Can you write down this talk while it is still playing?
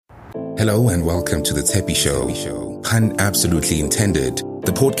Hello and welcome to The Teppy Show. Pun absolutely intended.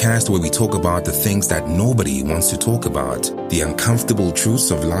 The podcast where we talk about the things that nobody wants to talk about, the uncomfortable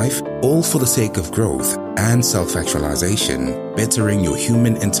truths of life, all for the sake of growth and self-actualization, bettering your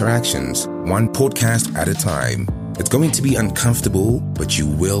human interactions, one podcast at a time. It's going to be uncomfortable, but you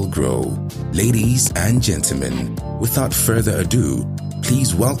will grow. Ladies and gentlemen, without further ado,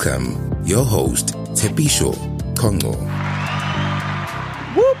 please welcome your host, Tepisho Kongo.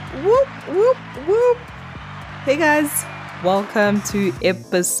 Whoop, whoop, whoop, whoop. Hey guys, welcome to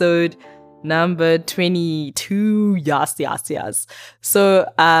episode number 22. Yes.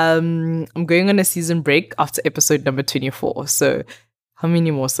 So, I'm going on a season break after episode number 24. So, how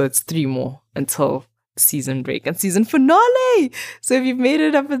many more? So, it's 3 more until season break and season finale. So if you've made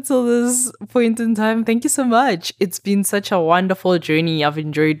it up until this point in time, thank you so much. It's been such a wonderful journey. I've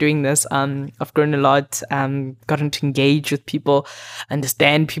enjoyed doing this. I've grown a lot, gotten to engage with people,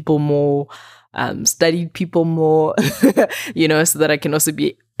 understand people more, studied people more, so that I can also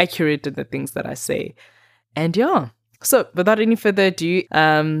be accurate in the things that I say. And yeah, so without any further ado,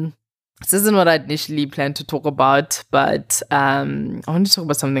 this isn't what I initially planned to talk about, but I want to talk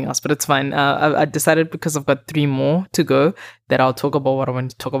about something else, but it's fine. I decided because I've got 3 more to go that I'll talk about what I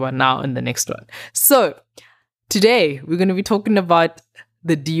want to talk about now in the next one. So today we're going to be talking about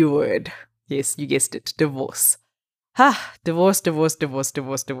the D word. Yes, you guessed it, divorce. Divorce.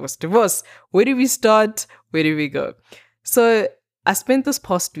 Where do we start? Where do we go? So I spent this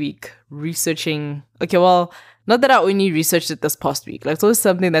past week researching, not that I only researched it this past week. Like, it's always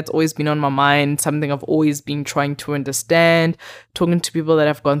something that's always been on my mind, something I've always been trying to understand, talking to people that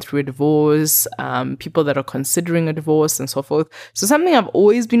have gone through a divorce, people that are considering a divorce and so forth. So something I've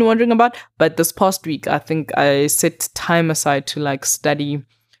always been wondering about. But this past week, I think I set time aside to study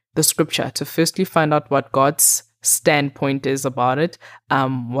the scripture, to firstly find out what God's standpoint is about it,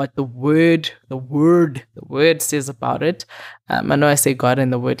 what the word says about it. I know I say God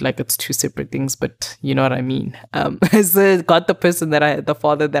and the word like it's 2 separate things, but you know what I mean. As God, the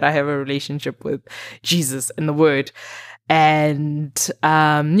Father that I have a relationship with, Jesus and the word. And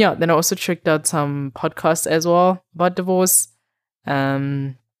then I also checked out some podcasts as well about divorce,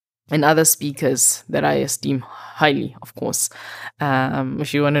 and other speakers that I esteem highly, of course.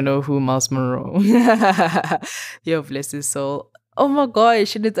 If you want to know who, Miles Monroe. Yo, bless his soul. Oh my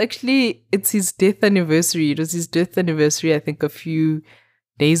gosh, and it's his death anniversary. It was his death anniversary, I think, a few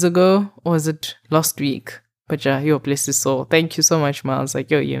days ago, or was it last week? But yeah, yo, bless his soul. Thank you so much, Miles.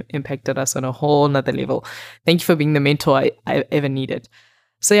 You impacted us on a whole nother level. Thank you for being the mentor I ever needed.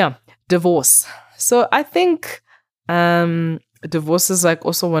 So yeah, divorce. So I think divorce is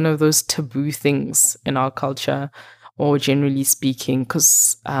also one of those taboo things in our culture, or generally speaking,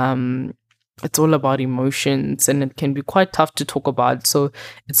 because it's all about emotions and it can be quite tough to talk about. So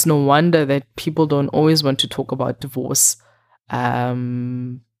it's no wonder that people don't always want to talk about divorce.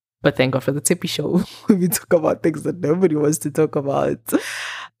 But thank God for the Teppy Show. We talk about things that nobody wants to talk about.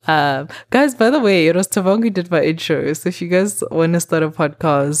 Guys, by the way, it was Tavang who did my intro. So if you guys want to start a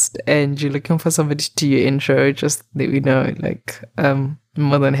podcast and you're looking for somebody to do your intro, just let me know. I'm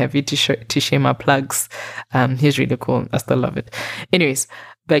more than happy to share my plugs. He's really cool. I still love it. Anyways,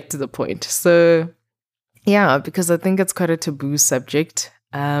 back to the point. So yeah, because I think it's quite a taboo subject.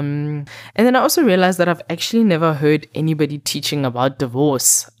 And then I also realized that I've actually never heard anybody teaching about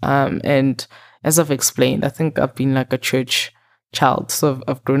divorce. And as I've explained, I think I've been like a church child. So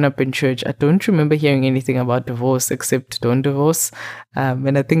I've grown up in church. I don't remember hearing anything about divorce except don't divorce.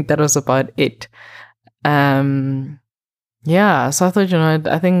 And I think that was about it. So I thought,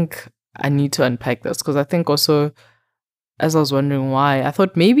 I think I need to unpack this, because I think also, as I was wondering why, I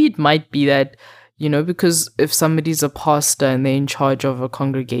thought maybe it might be that, because if somebody's a pastor and they're in charge of a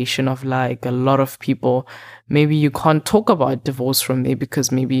congregation of a lot of people, maybe you can't talk about divorce from there, because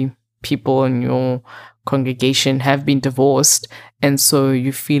maybe people in your congregation have been divorced, and so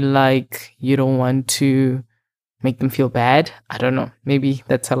you feel like you don't want to make them feel bad. I don't know. Maybe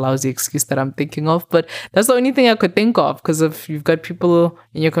that's a lousy excuse that I'm thinking of, but that's the only thing I could think of, because if you've got people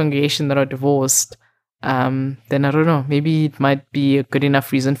in your congregation that are divorced, then I don't know, maybe it might be a good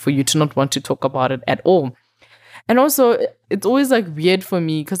enough reason for you to not want to talk about it at all. And also, it's always weird for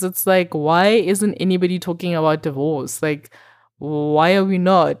me, because it's why isn't anybody talking about divorce? Why are we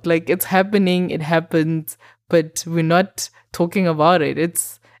not? It's happening, it happened, but we're not talking about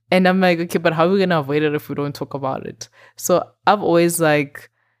it. And I'm okay, but how are we gonna avoid it if we don't talk about it? So I've always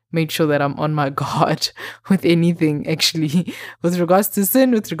made sure that I'm on my guard with anything, actually, with regards to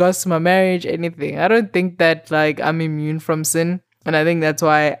sin, with regards to my marriage, anything. I don't think that I'm immune from sin. And I think that's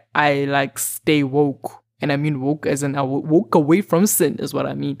why I stay woke And I mean woke as in I woke away from sin is what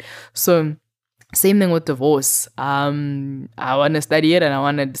I mean. So same thing with divorce. I want to study it and I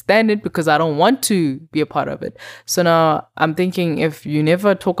want to understand it because I don't want to be a part of it. So now I'm thinking, if you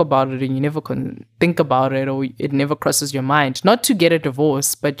never talk about it and you never think about it, or it never crosses your mind, not to get a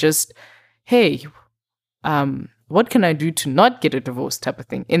divorce, but just, hey, what can I do to not get a divorce type of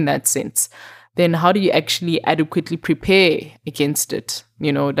thing in that sense? Then how do you actually adequately prepare against it?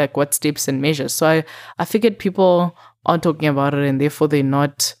 Like what steps and measures? So I figured people aren't talking about it and therefore they're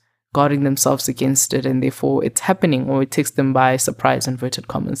not guarding themselves against it, and therefore it's happening, or it takes them by surprise, inverted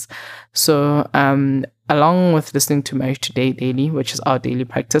commas. So along with listening to Marriage Today daily, which is our daily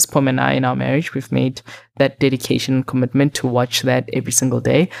practice, Pom and I in our marriage, we've made that dedication and commitment to watch that every single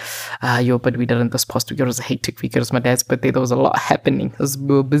day. But we didn't this past week. It was a hectic week. It was my dad's birthday. There was a lot happening. We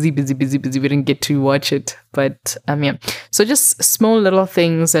were busy. We didn't get to watch it. But yeah. So just small little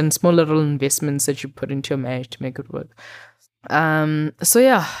things and small little investments that you put into your marriage to make it work. So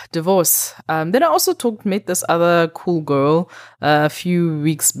yeah, divorce. Then I also met this other cool girl a few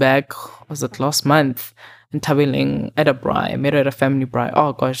weeks back. Was it last month? In Tabeling at a braai. I met her at a family braai.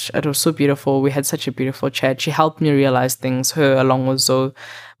 Oh gosh, it was so beautiful. We had such a beautiful chat. She helped me realize things. Her along with Zoe,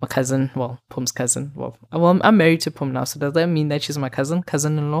 my cousin. Well, Pom's cousin. Well, I'm married to Pom now, so does that mean that she's my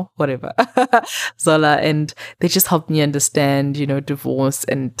cousin-in-law? Whatever. Zola, and they just helped me understand, divorce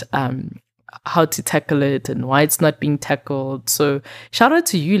and how to tackle it and why it's not being tackled. So shout out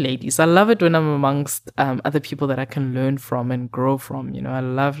to you ladies. I love it when I'm amongst other people that I can learn from and grow from. I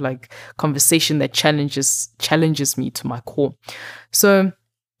love like conversation that challenges me to my core. So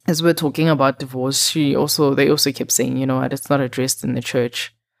as we're talking about divorce, they also kept saying, it's not addressed in the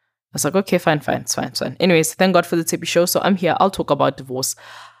church. I was like, okay, fine. It's fine. Anyways, thank God for the Tepi Show. So I'm here. I'll talk about divorce.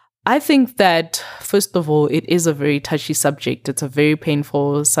 I think that, first of all, it is a very touchy subject. It's a very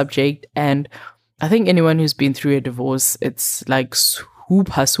painful subject. And I think anyone who's been through a divorce, it's like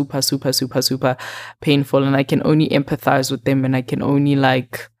super, super, super, super, super painful. And I can only empathize with them. And I can only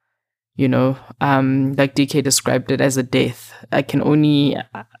like DK described it as a death. I can only,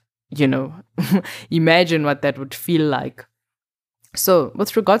 imagine what that would feel like. So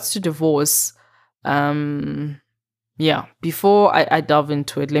with regards to divorce, yeah, before I delve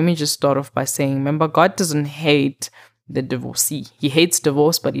into it, let me just start off by saying, remember, God doesn't hate the divorcee. He hates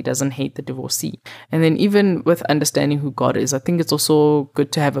divorce, but he doesn't hate the divorcee. And then even with understanding who God is, I think it's also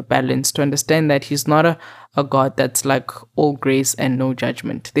good to have a balance, to understand that he's not a God that's like all grace and no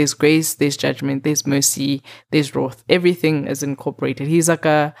judgment. There's grace, there's judgment, there's mercy, there's wrath. Everything is incorporated. He's like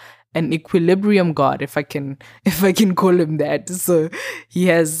an equilibrium God, if I can call him that. So he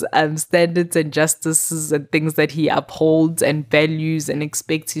has standards and justices and things that he upholds and values and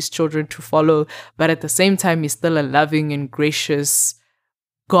expects his children to follow. But at the same time, he's still a loving and gracious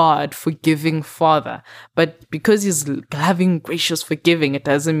God, forgiving Father. But because he's loving, gracious, forgiving, it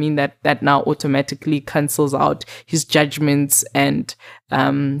doesn't mean that now automatically cancels out his judgments and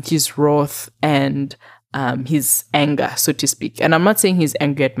his wrath and his anger, so to speak. And I'm not saying he's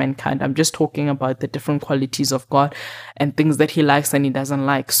angry at mankind. I'm just talking about the different qualities of God and things that he likes and he doesn't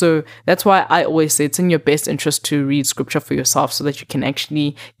like. So that's why I always say it's in your best interest to read scripture for yourself so that you can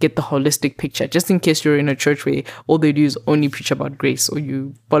actually get the holistic picture. Just in case you're in a church where all they do is only preach about grace, or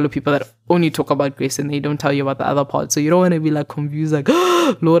you follow people that only talk about grace and they don't tell you about the other part. So you don't want to be like confused, like,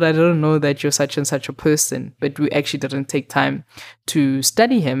 oh, Lord, I don't know that you're such and such a person. But we actually didn't take time to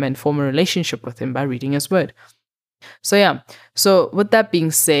study him and form a relationship with him by reading his word. So yeah, so with that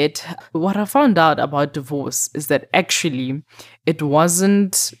being said, what I found out about divorce is that actually it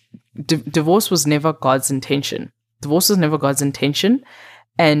wasn't, divorce was never God's intention. Divorce was never God's intention.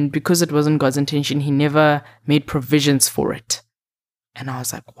 And because it wasn't God's intention, he never made provisions for it. And I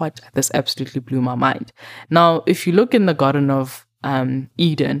was like, what? This absolutely blew my mind. Now, if you look in the Garden of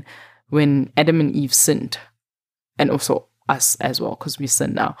Eden, when Adam and Eve sinned, and also us as well, because we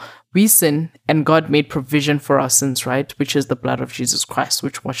sin now. We sin, and God made provision for our sins, right? Which is the blood of Jesus Christ,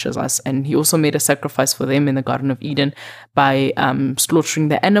 which washes us. And he also made a sacrifice for them in the Garden of Eden by slaughtering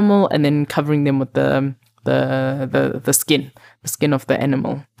the animal and then covering them with the skin of the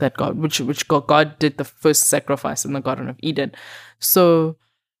animal that God did the first sacrifice in the Garden of Eden. So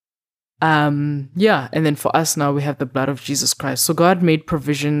yeah, and then for us now we have the blood of Jesus Christ. So God made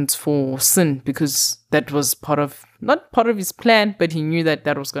provisions for sin because that was not part of his plan, but he knew that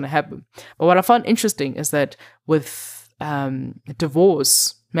was going to happen. But what I found interesting is that with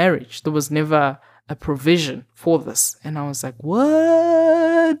divorce, marriage, there was never a provision for this. And I was like,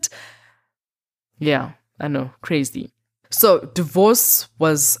 what? Yeah, I know, crazy. So divorce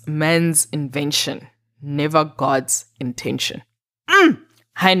was man's invention, never God's intention.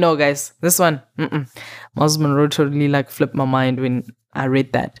 I know, guys. This one, Miles Monroe totally like flipped my mind when I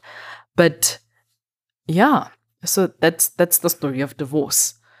read that. But yeah, so that's the story of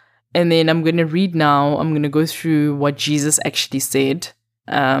divorce. And then I'm going to read now. I'm going to go through what Jesus actually said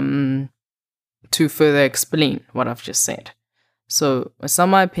to further explain what I've just said. So it's not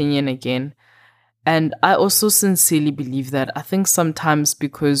my opinion again. And I also sincerely believe that I think sometimes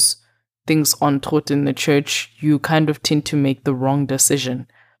because things aren't taught in the church, you kind of tend to make the wrong decision.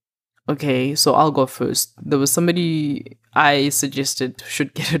 Okay, so I'll go first. There was somebody I suggested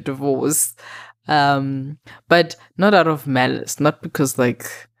should get a divorce, but not out of malice, not because like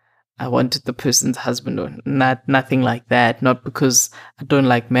I wanted the person's husband or nothing like that, not because I don't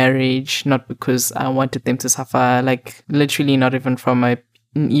like marriage, not because I wanted them to suffer, like literally not even from an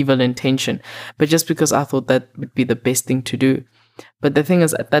evil intention, but just because I thought that would be the best thing to do. But the thing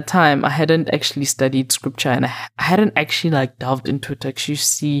is, at that time, I hadn't actually studied scripture and I hadn't actually like delved into it to actually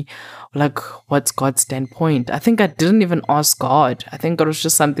see like what's God's standpoint. I think I didn't even ask God. I think it was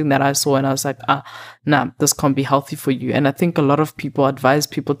just something that I saw and I was like, nah, this can't be healthy for you. And I think a lot of people advise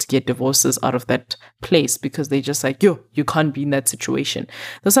people to get divorces out of that place because they just like, you can't be in that situation.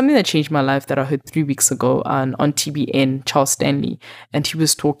 There's something that changed my life that I heard 3 weeks ago on TBN, Charles Stanley, and he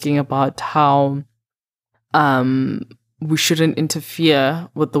was talking about how we shouldn't interfere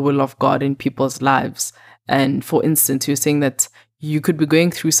with the will of God in people's lives. And for instance, you're saying that you could be going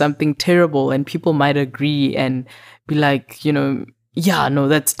through something terrible and people might agree and be like, yeah, no,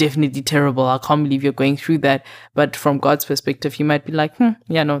 that's definitely terrible. I can't believe you're going through that. But from God's perspective, he might be like,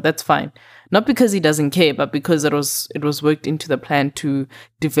 yeah, no, that's fine. Not because he doesn't care, but because it was worked into the plan to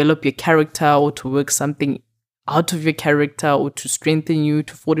develop your character or to work something out of your character or to strengthen you,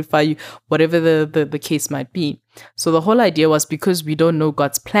 to fortify you, whatever the case might be. So the whole idea was because we don't know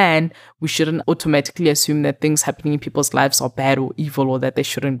God's plan, we shouldn't automatically assume that things happening in people's lives are bad or evil or that they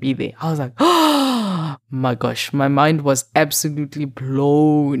shouldn't be there. I was like, oh my gosh, my mind was absolutely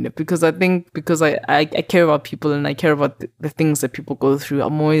blown because I care about people and I care about the things that people go through.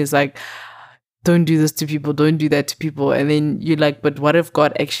 I'm always like, don't do this to people, don't do that to people. And then you're like, but what if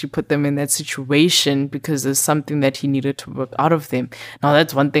God actually put them in that situation because there's something that he needed to work out of them? Now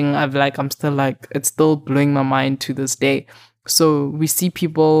that's one thing I'm still like, it's still blowing my mind to this day. So we see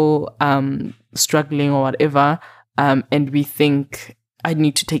people struggling or whatever, and we think, I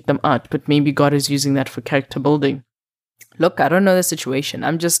need to take them out, but maybe God is using that for character building. Look, I don't know the situation.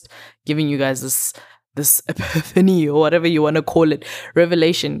 I'm just giving you guys this epiphany or whatever you want to call it,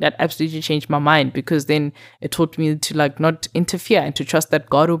 revelation that absolutely changed my mind because then it taught me to like not interfere and to trust that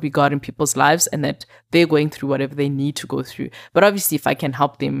God will be God in people's lives and that they're going through whatever they need to go through. But obviously if I can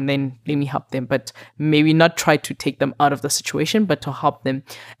help them, then let me help them, but maybe not try to take them out of the situation, but to help them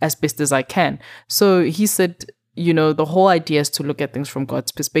as best as I can. So he said, the whole idea is to look at things from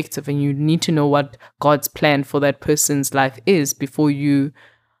God's perspective and you need to know what God's plan for that person's life is before you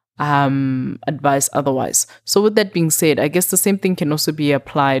advise otherwise. So with that being said, I guess the same thing can also be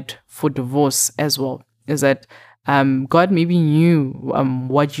applied for divorce as well, is that God maybe knew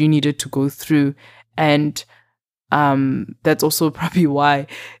what you needed to go through, and that's also probably why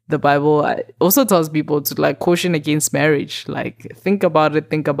the Bible also tells people to like caution against marriage, like think about it.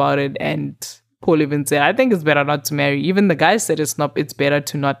 And Paul even said, I think it's better not to marry. Even the guy said it's better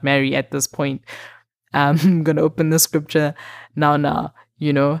to not marry at this point. I'm gonna open the scripture now,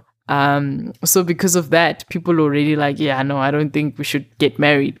 so because of that, people already like, yeah, no, I don't think we should get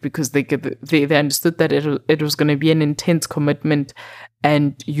married because they understood that it was going to be an intense commitment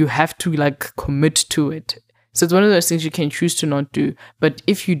and you have to like commit to it. So it's one of those things you can choose to not do, but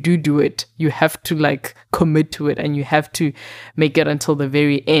if you do it, you have to like commit to it and you have to make it until the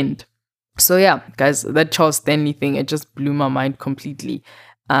very end. So yeah, guys, that Charles Stanley thing, it just blew my mind completely.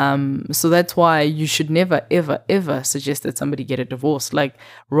 So that's why you should never, ever, ever suggest that somebody get a divorce. Like,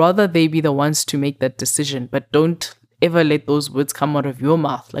 rather they be the ones to make that decision, but don't ever let those words come out of your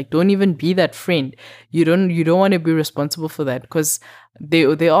mouth. Like, don't even be that friend. You don't want to be responsible for that, because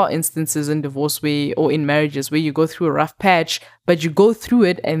there are instances in divorce or in marriages where you go through a rough patch, but you go through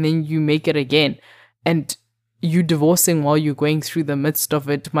it and then you make it again. And you divorcing while you're going through the midst of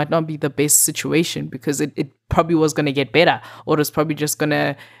it might not be the best situation, because it probably was going to get better, or it's probably just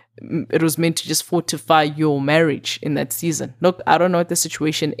it was meant to just fortify your marriage in that season. Look, I don't know what the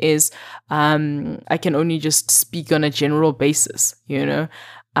situation is. I can only just speak on a general basis,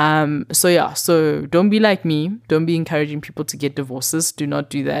 So don't be like me. Don't be encouraging people to get divorces. Do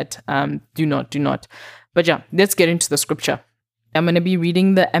not do that. Do not. But yeah, let's get into the scripture. I'm going to be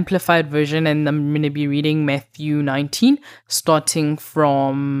reading the Amplified version, and I'm going to be reading Matthew 19, starting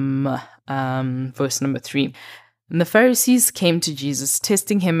from verse number 3. And the Pharisees came to Jesus,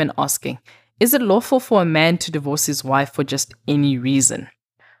 testing him and asking, "Is it lawful for a man to divorce his wife for just any reason?"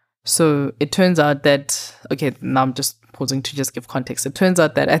 So it turns out that, okay, now I'm just pausing to just give context. It turns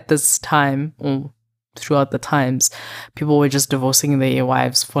out that at this time, or throughout the times, people were just divorcing their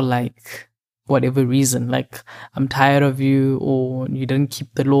wives for like whatever reason. Like, I'm tired of you, or you didn't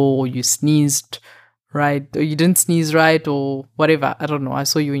keep the law, or you sneezed right, or you didn't sneeze right, or whatever. I don't know. I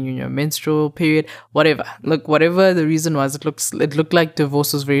saw you in your menstrual period, whatever. Look, whatever the reason was, it looked like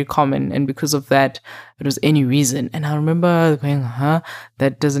divorce was very common, and because of that, it was any reason. And I remember going,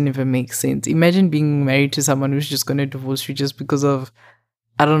 that doesn't even make sense. Imagine being married to someone who's just going to divorce you just because of,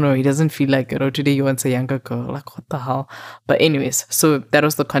 I don't know, he doesn't feel like it, or today he wants a younger girl. Like, what the hell? But anyways, so that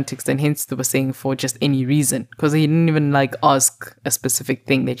was the context, and hence they were saying for just any reason, because he didn't even like ask a specific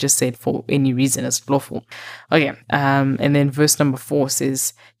thing. They just said for any reason it's lawful. Okay, and then verse number 4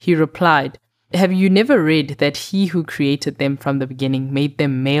 says, he replied, "Have you never read that he who created them from the beginning made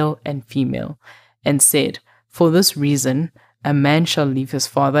them male and female, and said, for this reason, a man shall leave his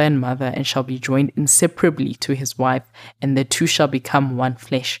father and mother and shall be joined inseparably to his wife, and the two shall become one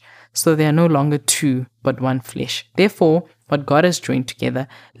flesh. So they are no longer two, but one flesh. Therefore, what God has joined together,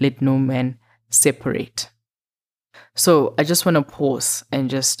 let no man separate." So I just want to pause and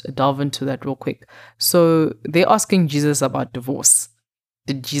just delve into that real quick. So they're asking Jesus about divorce.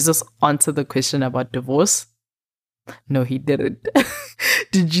 Did Jesus answer the question about divorce? No, he didn't.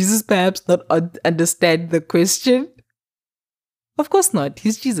 Did Jesus perhaps not understand the question? Of course not.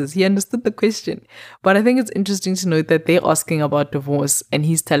 He's Jesus. He understood the question. But I think it's interesting to note that they're asking about divorce and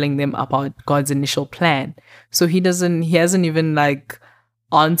he's telling them about God's initial plan. So he hasn't even like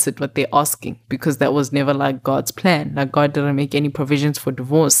answered what they're asking, because that was never like God's plan. Like, God didn't make any provisions for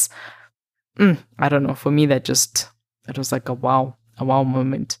divorce. I don't know. For me, it was like a wow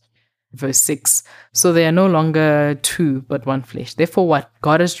moment. Verse 6. So they are no longer two, but one flesh. Therefore, what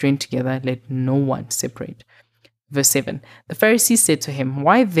God has joined together, let no one separate. Verse 7. The Pharisees said to him,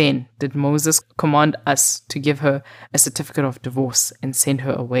 "Why then did Moses command us to give her a certificate of divorce and send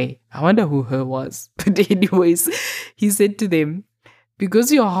her away?" I wonder who her was. But anyways, he said to them,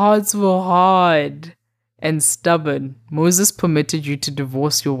 "Because your hearts were hard and stubborn, Moses permitted you to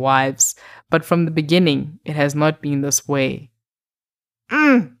divorce your wives. But from the beginning, it has not been this way."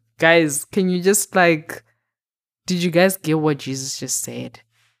 Guys, can you just did you guys get what Jesus just said?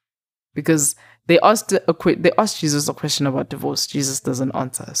 Because they asked Jesus a question about divorce. Jesus doesn't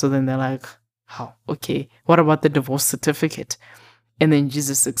answer. So then they're like, how? Okay, what about the divorce certificate? And then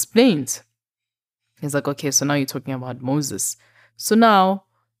Jesus explains. He's like, okay, so now you're talking about Moses. So now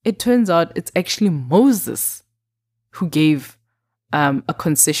it turns out it's actually Moses who gave a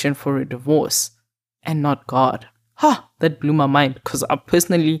concession for a divorce and not God. That blew my mind, because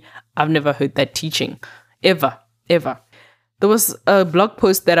I've never heard that teaching ever. There was a blog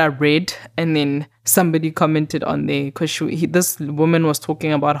post that I read, and then somebody commented on there, because this woman was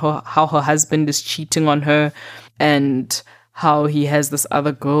talking about how her husband is cheating on her, and how he has this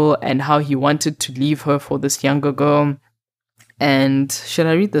other girl, and how he wanted to leave her for this younger girl. And should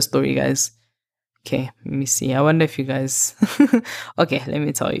I read the story, guys? Okay, let me see. I wonder if you guys... Okay, let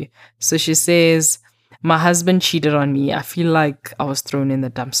me tell you. So she says, "My husband cheated on me. I feel like I was thrown in the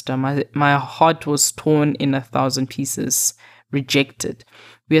dumpster. My heart was torn in 1,000 pieces. Rejected.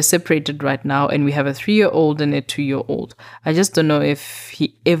 We are separated right now, and we have a 3-year-old and a 2-year-old. I just don't know if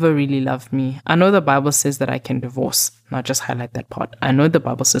he ever really loved me. I know the Bible says that I can divorce." Now just highlight that part. I know the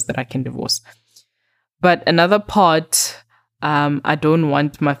Bible says that I can divorce. But another part, I don't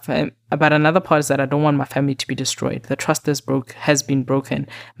want my but another part is that I don't want my family to be destroyed. The trust has been broken.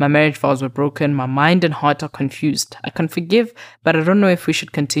 My marriage vows were broken. My mind and heart are confused. I can forgive, but I don't know if we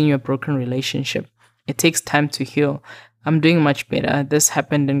should continue a broken relationship. It takes time to heal. I'm doing much better. This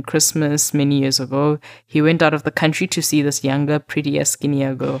happened in Christmas many years ago. He went out of the country to see this younger, prettier,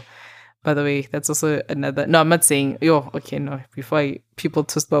 skinnier girl. By the way, that's also another... No, I'm not saying... Before people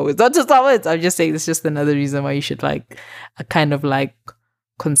twist my words. Not twist my words. I'm just saying it's just another reason why you should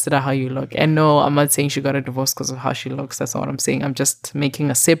consider how you look. And no, I'm not saying she got a divorce because of how she looks. That's not what I'm saying. I'm just making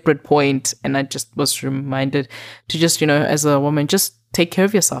a separate point, and I just was reminded to just, as a woman, just take care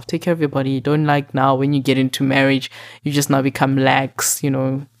of yourself, take care of your body. Don't now when you get into marriage, you just now become lax.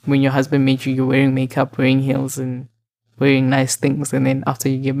 When your husband made you're wearing makeup, wearing heels, and wearing nice things, and then after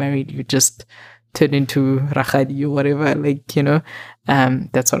you get married, you just turn into Rakhadi or whatever.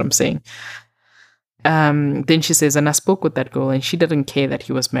 That's what I'm saying. Then she says, "And I spoke with that girl, and she didn't care that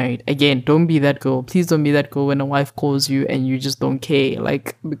he was married." Again, don't be that girl. Please don't be that girl when a wife calls you and you just don't care.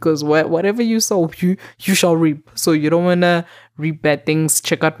 Because whatever you sow, you shall reap. So you don't want to reap bad things.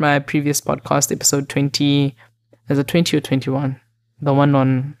 Check out my previous podcast, episode 20. Is it 20 or 21? The one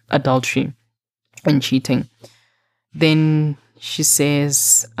on adultery and cheating. Then she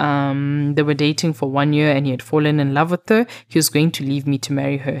says they were dating for 1 year and he had fallen in love with her. He was going to leave me to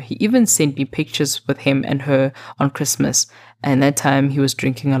marry her. He even sent me pictures with him and her on Christmas. And that time he was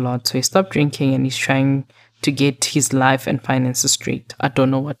drinking a lot. So he stopped drinking and he's trying to get his life and finances straight. I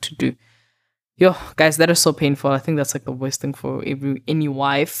don't know what to do. Yo, guys, that is so painful. I think that's like the worst thing for any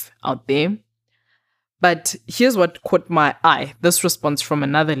wife out there. But here's what caught my eye. This response from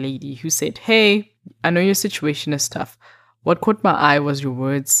another lady who said, hey, I know your situation is tough. What caught my eye was your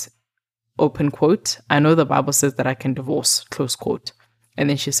words, open quote, I know the Bible says that I can divorce, close quote. And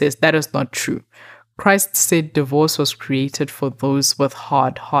then she says, that is not true. Christ said divorce was created for those with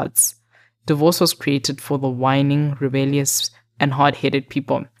hard hearts. Divorce was created for the whining, rebellious, and hard-headed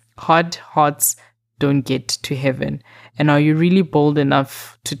people. Hard hearts don't get to heaven. And are you really bold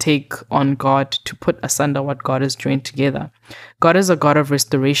enough to take on God, to put asunder what God has joined together? God is a God of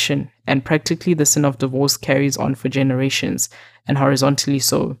restoration, and practically the sin of divorce carries on for generations, and horizontally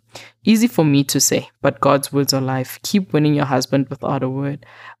so. Easy for me to say, but God's words are life. Keep winning your husband without a word.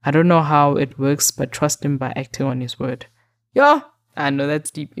 I don't know how it works, but trust him by acting on his word. Yeah, I know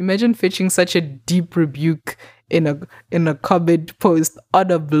that's deep. Imagine fetching such a deep rebuke in a comment post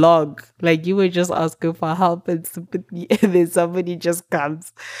on a blog. Like, you were just asking for help and sympathy and then somebody just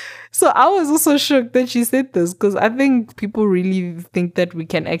comes. So I was also shocked that she said this, because I think people really think that we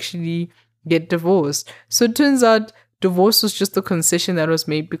can actually get divorced. So it turns out divorce was just a concession that was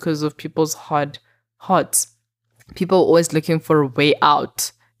made because of people's hard hearts. People were always looking for a way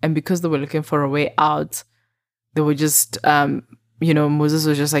out. And because they were looking for a way out, they were just Moses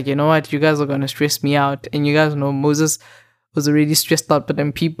was just like, you know what, you guys are going to stress me out. And you guys know Moses was already stressed out by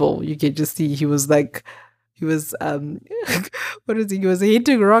them people. You can just see he was what is it? He was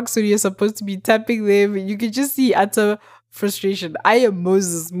hitting rocks when you're supposed to be tapping them. You can just see utter frustration. I am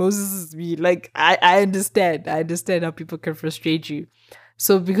Moses. Moses is me. Like, I understand. I understand how people can frustrate you.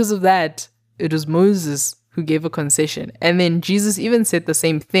 So because of that, it was Moses who gave a concession. And then Jesus even said the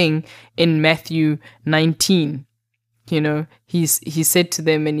same thing in Matthew 19. He said to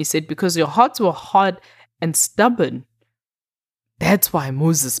them, and he said, because your hearts were hard and stubborn, that's why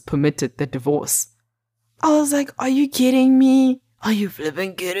Moses permitted the divorce. I was like, are you kidding me? Are you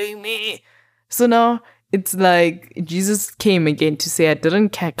flipping kidding me? So now it's like Jesus came again to say, I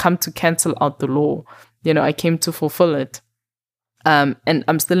didn't come to cancel out the law. I came to fulfill it. And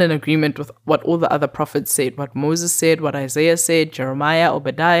I'm still in agreement with what all the other prophets said, what Moses said, what Isaiah said, Jeremiah,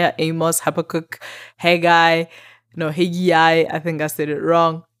 Obadiah, Amos, Habakkuk, Haggai, I think I said it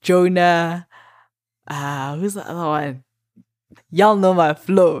wrong. Jonah. Who's the other one? Y'all know my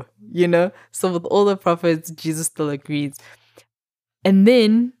flow, So with all the prophets, Jesus still agrees. And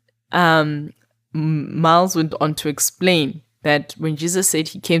then Miles went on to explain that when Jesus said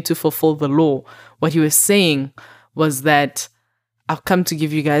he came to fulfill the law, what he was saying was that I've come to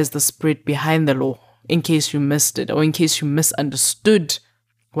give you guys the spirit behind the law, in case you missed it, or in case you misunderstood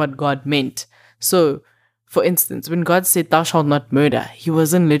what God meant. So, for instance, when God said, thou shalt not murder, he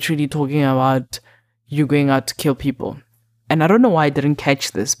wasn't literally talking about you going out to kill people. And I don't know why I didn't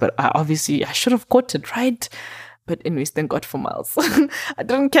catch this, but I should have caught it, right? But anyways, thank God for Miles. I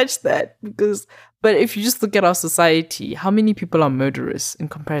didn't catch that but if you just look at our society, how many people are murderers in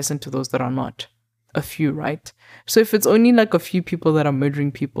comparison to those that are not? A few, right? So if it's only like a few people that are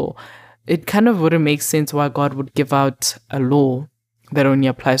murdering people, it kind of wouldn't make sense why God would give out a law that only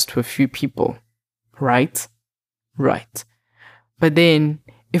applies to a few people. Right? Right. But then,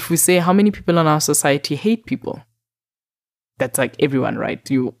 if we say how many people in our society hate people, that's like everyone, right?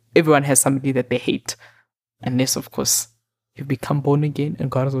 Everyone has somebody that they hate. Unless, of course, you become born again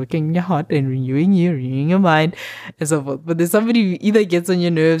and God is working in your heart and renewing your mind, and so forth. But there's somebody who either gets on your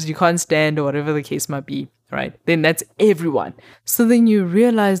nerves, you can't stand, or whatever the case might be, right? Then that's everyone. So then you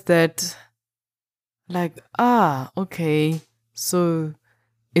realize that, okay, so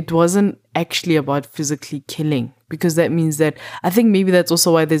it wasn't actually about physically killing, because that means that I think maybe that's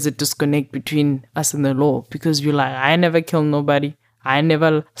also why there's a disconnect between us and the law, because you're like, I never killed nobody, I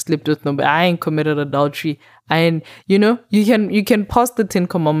never slept with nobody, I ain't committed adultery, you can pass the 10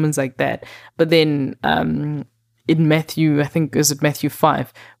 commandments like that. But then in Matthew, I think is it Matthew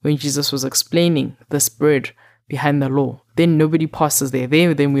 5, when Jesus was explaining the spirit behind the law, then nobody passes there.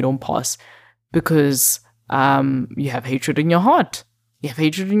 Then we don't pass, because you have hatred in your heart. You have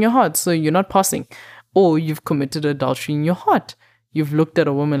hatred in your heart, so you're not passing. Or you've committed adultery in your heart. You've looked at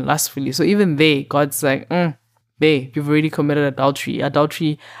a woman lustfully. So even there, God's like, you've already committed adultery.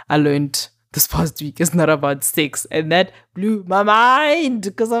 Adultery, I learned this past week is not about sex. And that blew my mind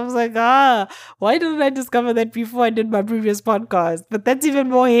because I was like, why didn't I discover that before I did my previous podcast? But that's even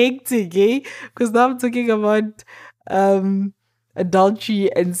more hectic, eh? Because now I'm talking about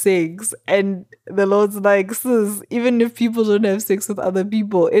adultery and sex, and the Lord's like, sis, even if people don't have sex with other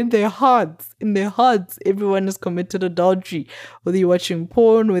people, in their hearts, everyone has committed adultery. Whether you're watching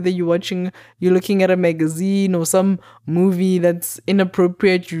porn, whether you're looking at a magazine or some movie that's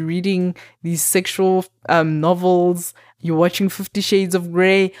inappropriate, you're reading these sexual novels, you're watching 50 Shades of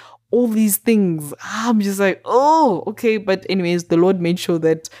Grey, all these things. I'm just like, oh, okay. But anyways, the Lord made sure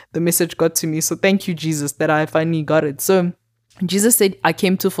that the message got to me. So thank you, Jesus, that I finally got it. So Jesus said, I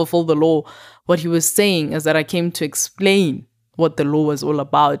came to fulfill the law. What he was saying is that I came to explain what the law was all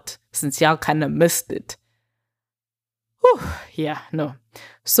about, since y'all kind of missed it. Whew, yeah, no.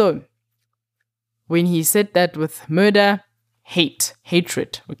 So when he said that with murder,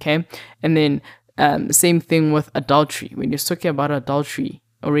 hatred, okay? And then same thing with adultery. When you're talking about adultery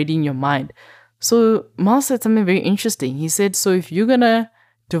already in your mind. So Miles said something very interesting. He said, so if you're going to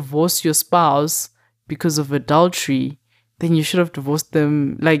divorce your spouse because of adultery, then you should have divorced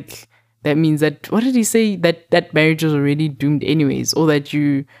them. Like, that means that, what did he say? That marriage was already doomed anyways. Or that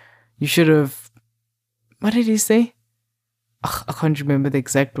you should have, what did he say? I can't remember the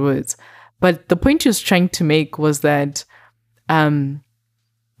exact words. But the point he was trying to make was that,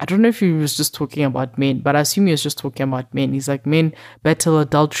 I don't know if he was just talking about men, but I assume he was just talking about men. He's like, men battle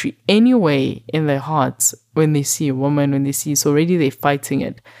adultery anyway in their hearts when they see a woman, when they see, so already they're fighting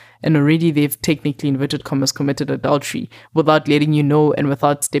it. And already they've technically, inverted commas, committed adultery without letting you know, and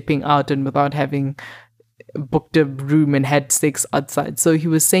without stepping out, and without having booked a room and had sex outside. So he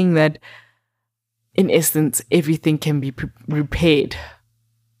was saying that, in essence, everything can be repaired,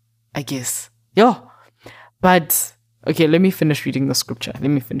 I guess. Yeah. But, okay, let me finish reading the scripture.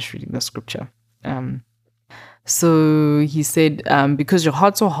 So he said, because your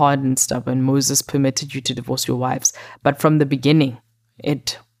hearts are hard and stubborn, Moses permitted you to divorce your wives. But from the beginning,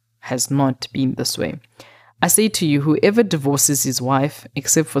 it has not been this way. I say to you, whoever divorces his wife,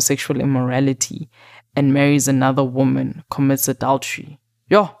 except for sexual immorality, and marries another woman, commits adultery.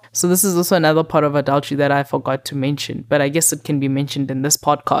 Yeah. So this is also another part of adultery that I forgot to mention, but I guess it can be mentioned in this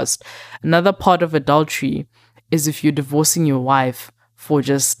podcast. Another part of adultery is if you're divorcing your wife for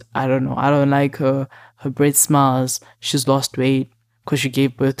just, I don't know, I don't like her breath smells, she's lost weight, because she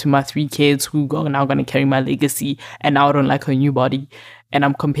gave birth to my 3 kids who are now going to carry my legacy, and now I don't like her new body, and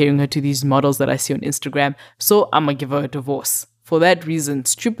I'm comparing her to these models that I see on Instagram, so I'm going to give her a divorce. For that reason,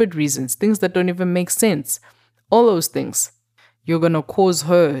 stupid reasons, things that don't even make sense, all those things, you're going to cause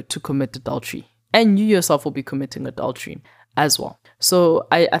her to commit adultery. And you yourself will be committing adultery as well. So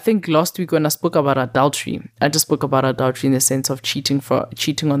I think last week when I spoke about adultery, I just spoke about adultery in the sense of cheating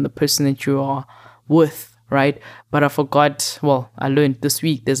on the person that you are with, right? But I forgot, I learned this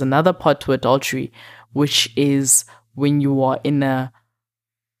week, there's another part to adultery, which is when you are in a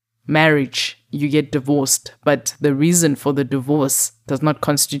marriage, you get divorced, but the reason for the divorce does not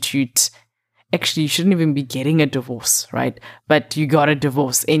constitute, actually you shouldn't even be getting a divorce, right? But you got a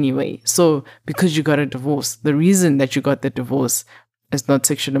divorce anyway. So because you got a divorce, the reason that you got the divorce is not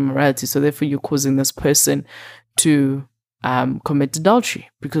sexual immorality. So therefore you're causing this person to commit adultery,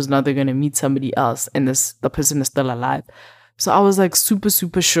 because now they're going to meet somebody else and the person is still alive. So I was like super,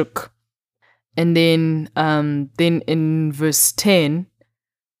 super shook. And then in verse 10,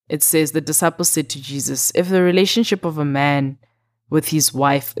 it says, the disciples said to Jesus, if the relationship of a man with his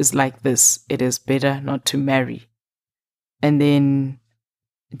wife is like this, it is better not to marry. And then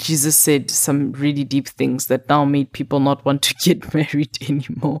Jesus said some really deep things that now made people not want to get married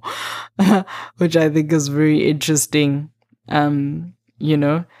anymore, which I think is very interesting, And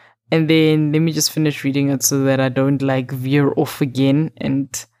then let me just finish reading it so that I don't veer off again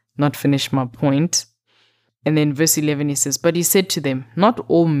and not finish my point. And then verse 11, he says, but he said to them, not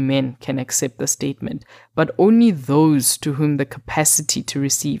all men can accept the statement, but only those to whom the capacity to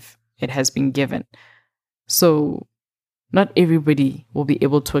receive it has been given. So not everybody will be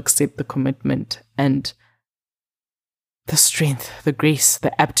able to accept the commitment and the strength, the grace,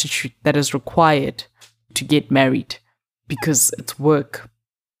 the aptitude that is required to get married, because it's work.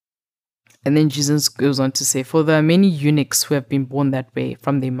 And then Jesus goes on to say, for there are many eunuchs who have been born that way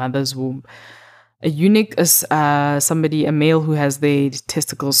from their mother's womb. A eunuch is a male who has their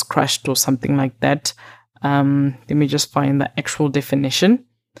testicles crushed or something like that. Let me just find the actual definition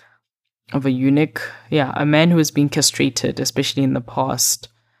of a eunuch. Yeah, a man who has been castrated, especially in the past.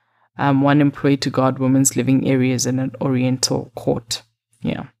 One employed to guard women's living areas in an oriental court.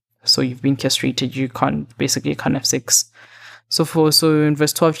 Yeah, so you've been castrated, you can't have sex. So in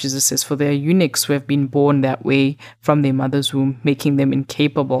verse 12, Jesus says, "For there are eunuchs who have been born that way from their mother's womb, making them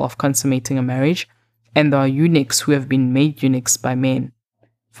incapable of consummating a marriage. And there are eunuchs who have been made eunuchs by men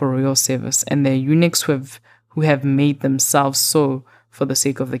for royal service. And there are eunuchs who have made themselves so for the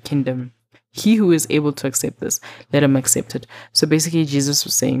sake of the kingdom. He who is able to accept this, let him accept it." So basically, Jesus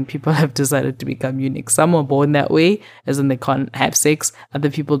was saying people have decided to become eunuchs. Some are born that way, as in they can't have sex. Other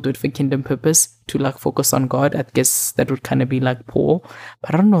people do it for kingdom purpose, to like focus on God. I guess that would kind of be like Paul.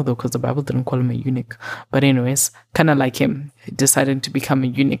 But I don't know though, because the Bible didn't call him a eunuch. But anyways, kind of like him, deciding to become a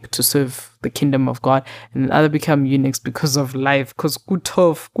eunuch to serve the kingdom of God. And then other become eunuchs because of life, because good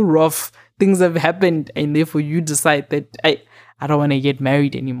tough, good rough, things have happened. And therefore you decide that I don't want to get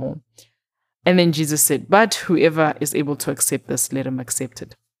married anymore. And then Jesus said, "But whoever is able to accept this, let him accept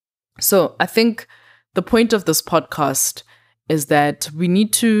it." So I think the point of this podcast is that we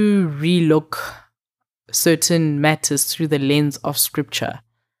need to relook certain matters through the lens of scripture.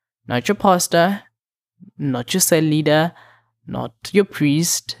 Not your pastor, not your cell leader, not your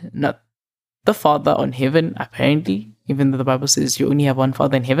priest, not the Father on heaven, apparently, even though the Bible says you only have one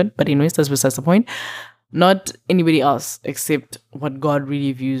Father in heaven. But anyways, that's besides the point. Not anybody else except what God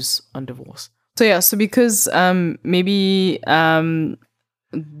really views on divorce. So because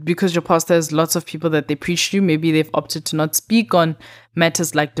because your pastor has lots of people that they preach to, maybe they've opted to not speak on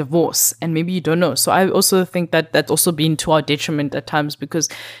matters like divorce, and maybe you don't know. So I also think that that's also been to our detriment at times, because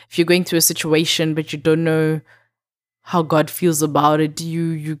if you're going through a situation but you don't know how God feels about it,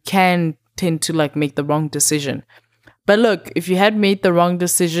 you can tend to like make the wrong decision. But look, if you had made the wrong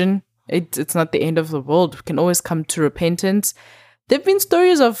decision, it's not the end of the world. We can always come to repentance. There have been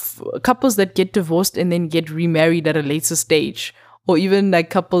stories of couples that get divorced and then get remarried at a later stage, or even like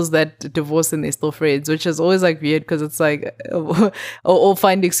couples that divorce and they're still friends, which is always like weird, because it's like, or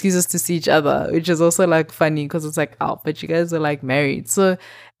find excuses to see each other, which is also like funny, because it's like, oh, but you guys are like married. So,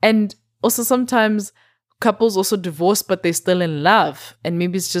 and also sometimes couples also divorce, but they're still in love, and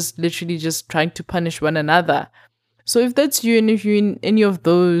maybe it's just literally just trying to punish one another. So if that's you, and if you're in any of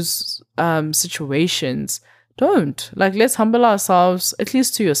those situations, let's humble ourselves, at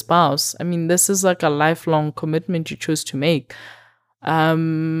least to your spouse. I mean, this is like a lifelong commitment you chose to make.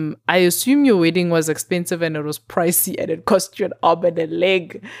 I assume your wedding was expensive and it was pricey and it cost you an arm and a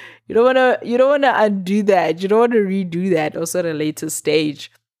leg. You don't want to undo that. You don't want to redo that also at a later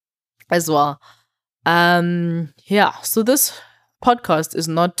stage as well. So this podcast is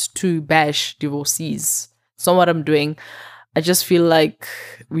not to bash divorcees. It's not what I'm doing. I just feel like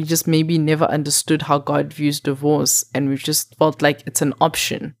we just maybe never understood how God views divorce, and we just felt like it's an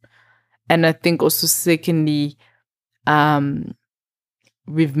option. And I think also secondly,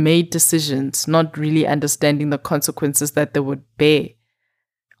 we've made decisions not really understanding the consequences that they would bear.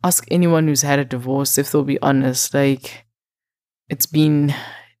 Ask anyone who's had a divorce if they'll be honest. Like, it's been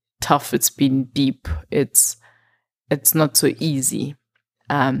tough, it's been deep, it's not so easy.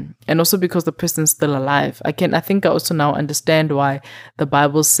 And also because the person's still alive. I think I also now understand why the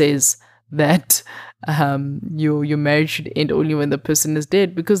Bible says that your marriage should end only when the person is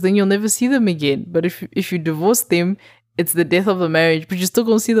dead, because then you'll never see them again. But if you divorce them, it's the death of the marriage, but you're still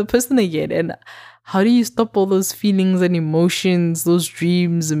going to see the person again. And how do you stop all those feelings and emotions, those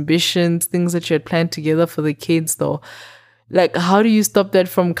dreams, ambitions, things that you had planned together for the kids though? Like, how do you stop that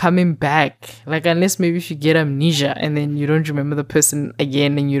from coming back? Like, unless maybe if you get amnesia and then you don't remember the person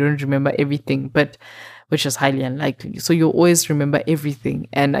again and you don't remember everything, but which is highly unlikely. So you'll always remember everything.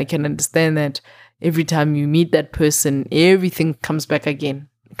 And I can understand that every time you meet that person, everything comes back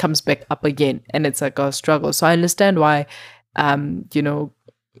up again. And it's like a struggle. So I understand why,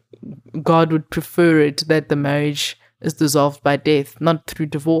 God would prefer it that the marriage is dissolved by death, not through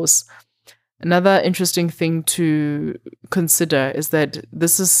divorce. Another interesting thing to consider is that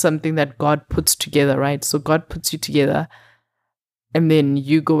this is something that God puts together, right? So God puts you together, and then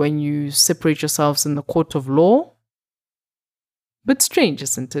you go and you separate yourselves in the court of law. But strange,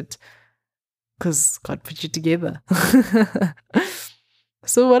 isn't it? Because God put you together.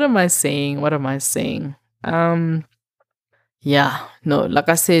 So what am I saying? Like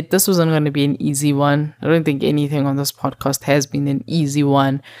I said, this wasn't going to be an easy one. I don't think anything on this podcast has been an easy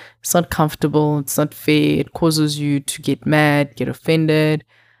one. It's not comfortable. It's not fair. It causes you to get mad, get offended.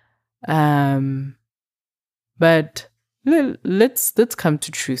 But let's come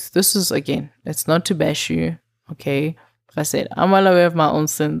to truth. This is, again, it's not to bash you, okay? Like I said, I'm well aware of my own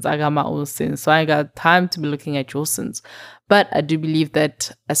sins. I got my own sins. So I ain't got time to be looking at your sins. But I do believe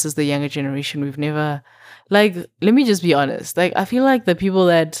that us as the younger generation, we've never... Like, let me just be honest. Like, I feel like the people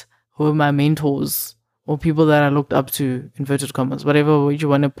that were my mentors, or people that I looked up to, inverted commas, whatever word you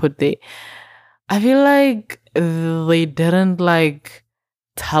want to put there, I feel like they didn't like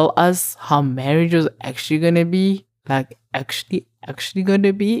tell us how marriage was actually gonna be. Like actually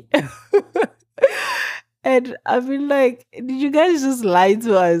gonna be. And I feel like, did you guys just lie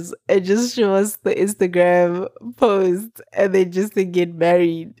to us and just show us the Instagram post and then just to get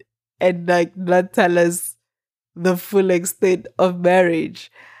married and like not tell us the full extent of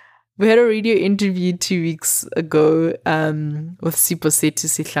marriage? We had a radio interview 2 weeks ago with Siposeti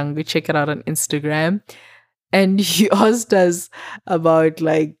Sihlangu. Check it out on Instagram. And he asked us about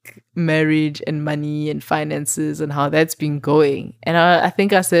like marriage and money and finances and how that's been going. And I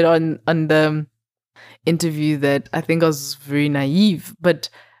think I said on the interview that I think I was very naive. But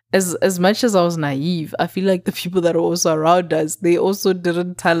as much as I was naive, I feel like the people that are also around us, they also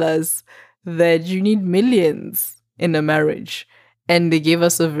didn't tell us that you need millions in a marriage. And they gave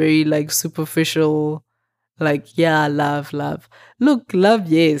us a very like superficial, like, yeah, love. Look, love,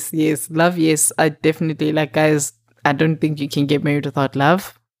 yes. Love, yes. I definitely, like, guys, I don't think you can get married without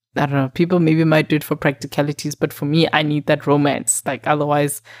love. I don't know. People maybe might do it for practicalities, but for me, I need that romance. Like,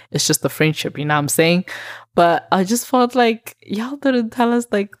 otherwise, it's just a friendship, you know what I'm saying? But I just felt like y'all didn't tell us,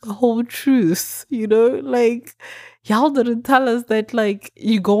 like, the whole truth, you know? Like, y'all didn't tell us that, like,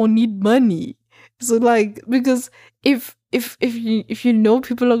 you gonna need money. So, like, because if you know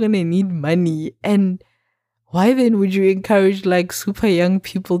people are gonna need money, and why then would you encourage like super young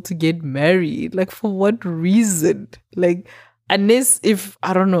people to get married? Like, for what reason? Like, unless if,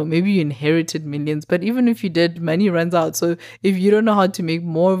 I don't know, maybe you inherited millions, but even if you did, money runs out. So if you don't know how to make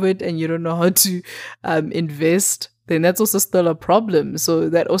more of it and you don't know how to invest, then that's also still a problem. So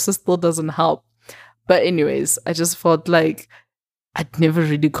that also still doesn't help. But anyways, I just felt like I'd never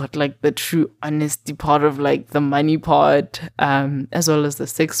really got like the true honesty part of like the money part, as well as the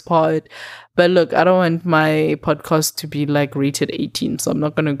sex part. But look, I don't want my podcast to be like rated 18, so I'm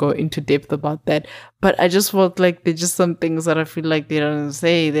not going to go into depth about that. But I just felt like there's just some things that I feel like they didn't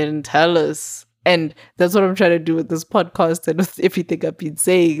say, they didn't tell us. And that's what I'm trying to do with this podcast and with everything I've been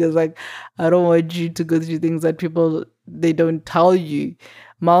saying. Is like, I don't want you to go through things that people, they don't tell you.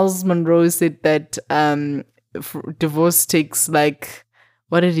 Miles Monroe said that divorce takes like,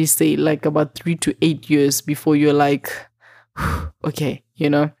 what did he say? Like about 3 to 8 years before you're like, okay, you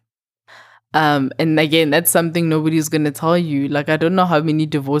know? And again, that's something nobody's going to tell you. Like, I don't know how many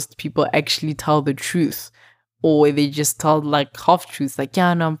divorced people actually tell the truth, or they just tell like half truths. Like,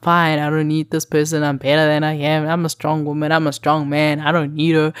 yeah, no, I'm fine. I don't need this person. I'm better than I am. I'm a strong woman. I'm a strong man. I don't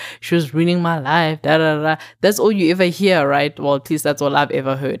need her. She was ruining my life. Da, da, da. That's all you ever hear, right? Well, at least that's all I've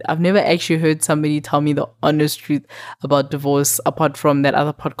ever heard. I've never actually heard somebody tell me the honest truth about divorce, apart from that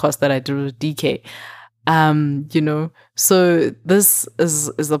other podcast that I did with DK. You know, so this is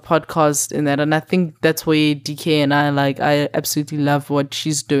a podcast in that, and I think that's where DK and I absolutely love what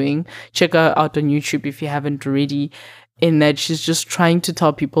she's doing. Check her out on YouTube if you haven't already, in that she's just trying to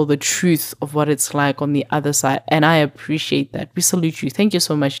tell people the truth of what it's like on the other side, and I appreciate that. We salute you. Thank you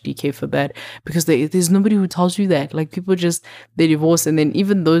so much, DK, for that, because there's nobody who tells you that. Like, people just, they divorce, and then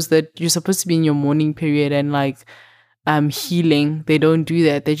even those that you're supposed to be in your mourning period and like healing, they don't do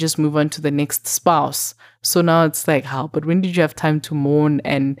that. They just move on to the next spouse. So now it's like, how? But when did you have time to mourn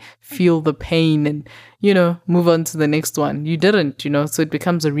and feel the pain and, you know, move on to the next one? You didn't, you know, so it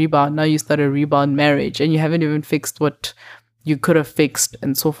becomes a rebound. Now you start a rebound marriage and you haven't even fixed what you could have fixed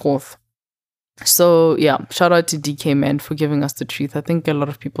and so forth. So yeah, shout out to DK, man, for giving us the truth. I think a lot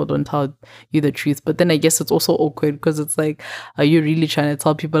of people don't tell you the truth, but then I guess it's also awkward because it's like, are you really trying to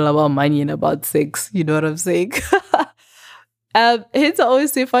tell people about money and about sex? You know what I'm saying? Hence I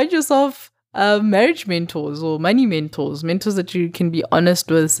always say, find yourself marriage mentors or money mentors that you can be honest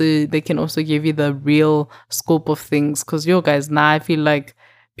with, so they can also give you the real scope of things. Because guys, now I feel like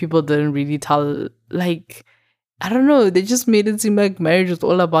people didn't really tell, like, I don't know, they just made it seem like marriage was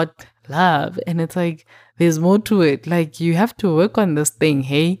all about love, and it's like, there's more to it. Like, you have to work on this thing,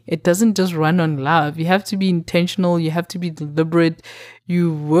 hey? It doesn't just run on love. You have to be intentional. You have to be deliberate.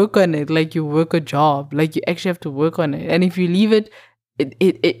 You work on it like you work a job. Like, you actually have to work on it. And if you leave it,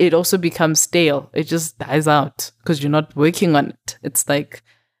 it also becomes stale. It just dies out because you're not working on it. It's like,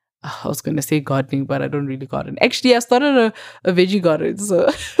 I was going to say gardening, but I don't really garden. Actually, I started a veggie garden,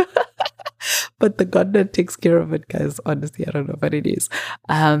 so... But the gardener takes care of it, guys. Honestly, I don't know what it is.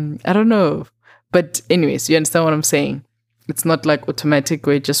 I don't know. But anyways, you understand what I'm saying? It's not like automatic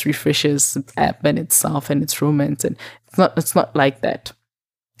where it just refreshes its app and itself and its romance. And it's not like that.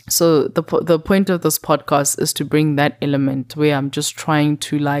 So the point of this podcast is to bring that element where I'm just trying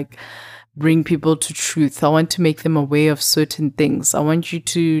to like bring people to truth. I want to make them aware of certain things. I want you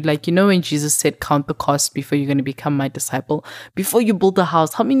to, like, when Jesus said, count the cost before you're going to become my disciple. Before you build a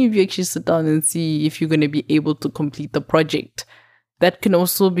house, how many of you actually sit down and see if you're going to be able to complete the project? That can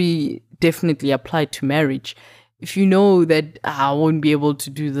also be definitely applied to marriage. If you know that I won't be able to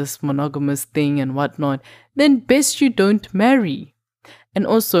do this monogamous thing and whatnot, then best you don't marry. And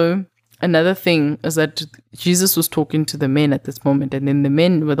also, another thing is that Jesus was talking to the men at this moment, and then the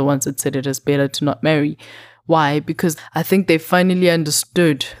men were the ones that said it is better to not marry. Why? Because I think they finally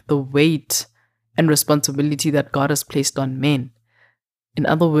understood the weight and responsibility that God has placed on men. In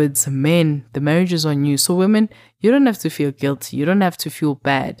other words, men, the marriage is on you. So women, you don't have to feel guilty. You don't have to feel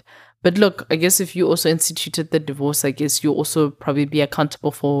bad. But look, I guess if you also instituted the divorce, I guess you'll also probably be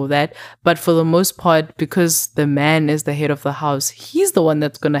accountable for that. But for the most part, because the man is the head of the house, he's the one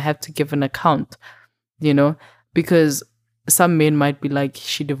that's going to have to give an account, because some men might be like,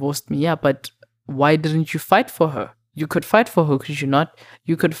 she divorced me. Yeah, but why didn't you fight for her? You could fight for her, could you not?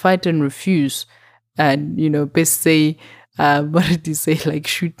 You could fight and refuse and, best say, what did he say? Like,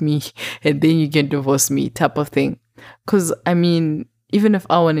 shoot me and then you can divorce me type of thing. Because, even if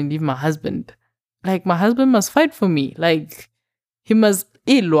I want to leave my husband, like, my husband must fight for me. Like, he must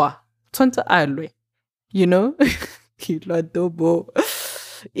ilwa, tonta alwe, ilwa dobo,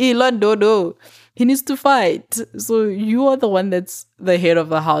 ilwa dodo. He needs to fight. So you are the one that's the head of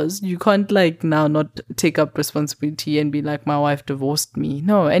the house. You can't now not take up responsibility and be like, my wife divorced me.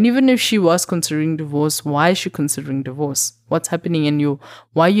 No. And even if she was considering divorce, why is she considering divorce? What's happening in you?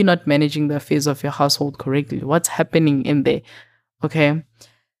 Why are you not managing the affairs of your household correctly? What's happening in there? Okay.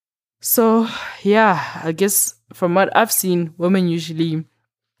 So, yeah, I guess from what I've seen, women usually,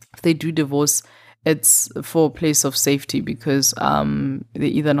 if they do divorce, it's for a place of safety because they're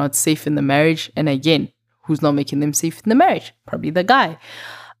either not safe in the marriage. And again, who's not making them safe in the marriage? Probably the guy.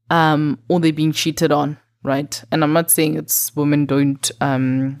 Or they're being cheated on, right? And I'm not saying it's women don't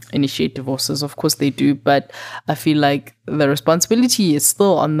initiate divorces. Of course they do. But I feel like the responsibility is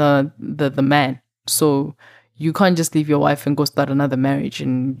still on the man. So you can't just leave your wife and go start another marriage,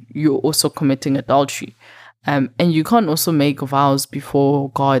 and you're also committing adultery. And you can't also make vows before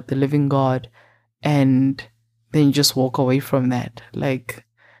God, the living God, and then just walk away from that. Like,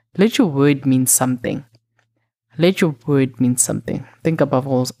 let your word mean something. Let your word mean something. Think above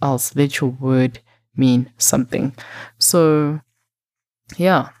all else. Let your word mean something. So,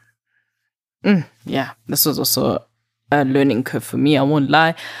 yeah. Yeah, this was also a learning curve for me. I won't lie.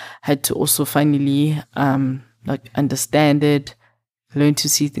 I had to also finally understand it, learn to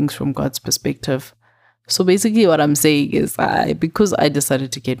see things from God's perspective. So basically what I'm saying is because I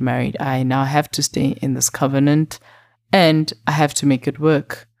decided to get married, I now have to stay in this covenant and I have to make it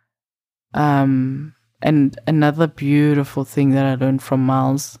work. And another beautiful thing that I learned from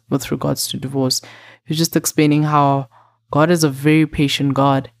Miles with regards to divorce is just explaining how God is a very patient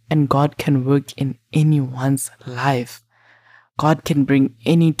God and God can work in anyone's life. God can bring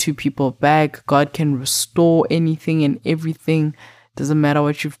any two people back. God can restore anything and everything. Doesn't matter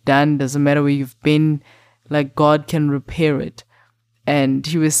what you've done. Doesn't matter where you've been. Like, God can repair it. And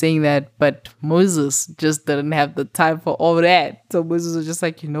he was saying that, but Moses just didn't have the time for all that. So Moses was just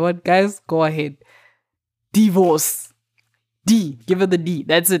like, you know what, guys? Go ahead. Divorce. Give her the D.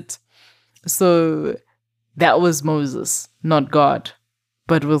 That's it. So that was Moses, not God.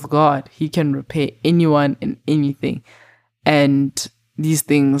 But with God, he can repair anyone and anything. And these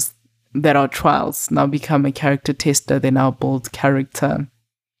things that are trials now become a character tester. They now build character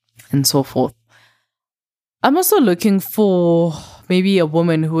and so forth. I'm also looking for maybe a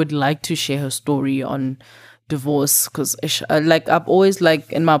woman who would like to share her story on divorce, because I've always,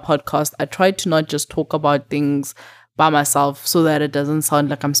 in my podcast, I try to not just talk about things by myself so that it doesn't sound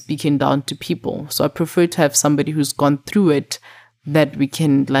like I'm speaking down to people. So I prefer to have somebody who's gone through it that we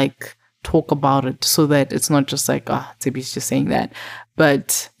can talk about it, so that it's not just like, Tsibi's just saying that,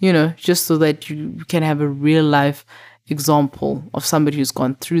 but just so that you can have a real life example of somebody who's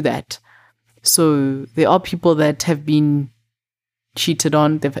gone through that. So there are people that have been cheated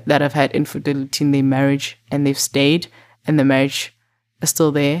on, that have had infidelity in their marriage and they've stayed and the marriage is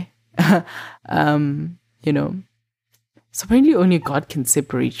still there. So apparently only God can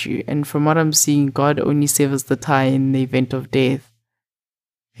separate you. And from what I'm seeing, God only severs the tie in the event of death.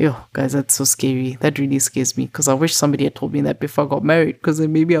 Yo, guys, that's so scary. That really scares me, because I wish somebody had told me that before I got married, because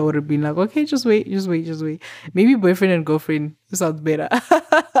then maybe I would have been like, okay, just wait. Maybe boyfriend and girlfriend sounds better.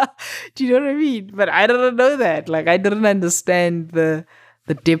 Do you know what I mean? But I didn't know that. I didn't understand the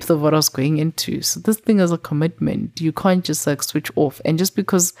depth of what I was going into. So this thing is a commitment. You can't just switch off. And just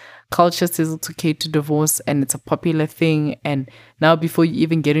because culture says it's okay to divorce and it's a popular thing. And now before you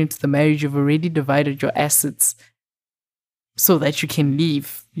even get into the marriage, you've already divided your assets so that you can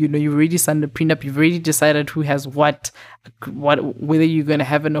leave. You've already signed a prenup. You've already decided who has what, whether you're going to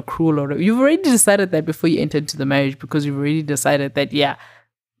have an accrual or you've already decided that before you enter into the marriage, because you've already decided that, yeah,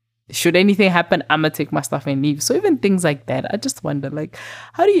 should anything happen, I'm going to take my stuff and leave. So even things like that, I just wonder, like,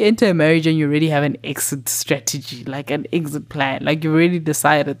 how do you enter a marriage and you already have an exit strategy, like an exit plan? Like, you already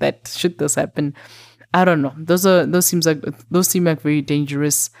decided that should this happen, I don't know. Those seem like very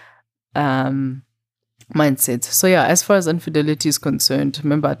dangerous mindsets. So yeah, as far as infidelity is concerned,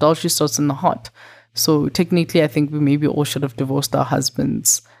 remember, adultery starts in the heart. So technically, I think we maybe all should have divorced our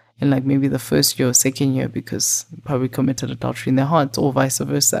husbands in like maybe the first year or second year because they probably committed adultery in their hearts, or vice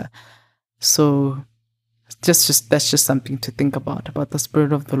versa. So that's just something to think about the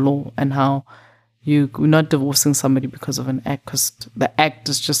spirit of the law and how you're not divorcing somebody because of an act, because the act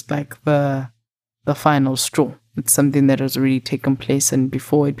is just like the final straw. It's something that has already taken place, and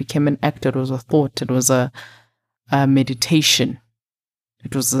before it became an act, it was a thought, it was a meditation,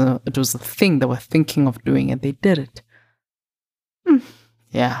 it was a thing they were thinking of doing, and they did it.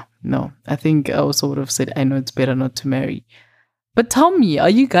 Yeah, no, I think I also would have said, I know it's better not to marry. But tell me, are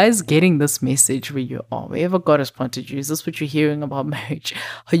you guys getting this message where you are? Wherever God has planted you, is this what you're hearing about marriage?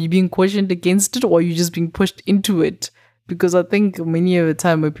 Are you being cautioned against it, or are you just being pushed into it? Because I think many of the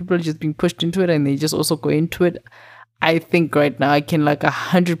time when people are just being pushed into it and they just also go into it, I think right now I can like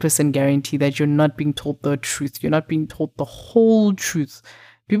 100% guarantee that you're not being told the truth. You're not being told the whole truth.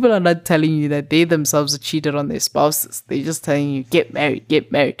 People are not telling you that they themselves are cheated on their spouses. They're just telling you, get married,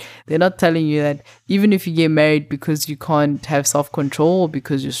 get married. They're not telling you that even if you get married because you can't have self-control or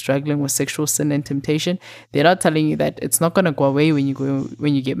because you're struggling with sexual sin and temptation, they're not telling you that it's not going to go away when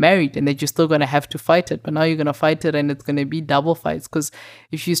you get married, and that you're still going to have to fight it. But now you're going to fight it, and it's going to be double fights. Because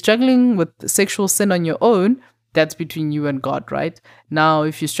if you're struggling with sexual sin on your own, that's between you and God, right? Now,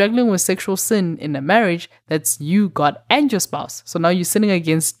 if you're struggling with sexual sin in a marriage, that's you, God, and your spouse. So now you're sinning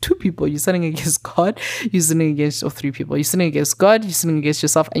against two people. You're sinning against God, you're sinning against, or three people. You're sinning against God, you're sinning against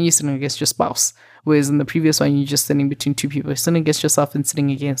yourself, and you're sinning against your spouse. Whereas in the previous one, you're just sinning between two people. You're sinning against yourself and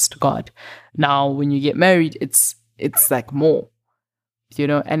sinning against God. Now, when you get married, it's like more,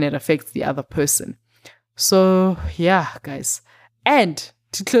 and it affects the other person. So, yeah, guys. And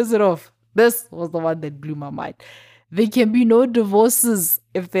to close it off, this was the one that blew my mind. There can be no divorces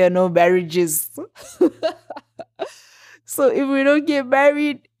if there are no marriages. So if we don't get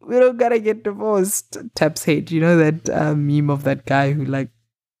married, we don't gotta get divorced. Taps head. That meme of that guy who like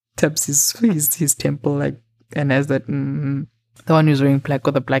taps his temple like and has that the one who's wearing black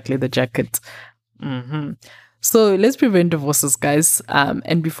with a black leather jacket. So let's prevent divorces, guys.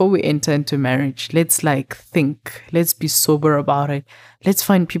 And before we enter into marriage, let's think. Let's be sober about it. Let's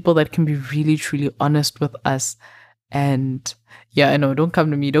find people that can be really, truly honest with us. And yeah, I know, don't come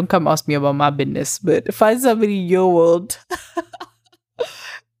to me. Don't come ask me about my business. But find somebody in your world.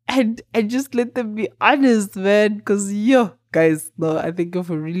 and just let them be honest, man. Because, guys, no, I think if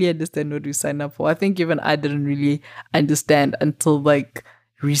we really understand what we sign up for, I think even I didn't really understand until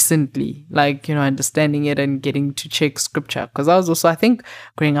recently, understanding it and getting to check scripture. Because I was also, I think,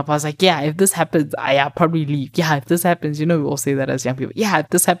 growing up, I was like, yeah, if this happens, I'll probably leave. Yeah, if this happens, we all say that as young people. Yeah, if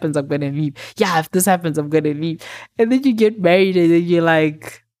this happens, I'm going to leave. Yeah, if this happens, I'm going to leave. And then you get married and then you're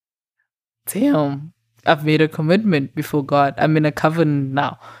like, damn, I've made a commitment before God. I'm in a covenant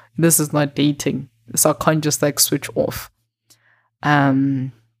now. This is not dating. So I can't just switch off.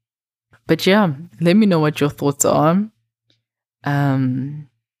 But yeah, let me know what your thoughts are.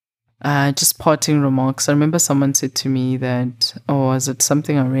 Just parting remarks. I remember someone said to me that, or was it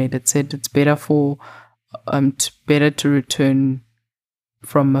something I read? It said it's better to return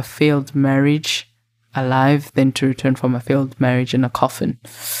from a failed marriage alive than to return from a failed marriage in a coffin.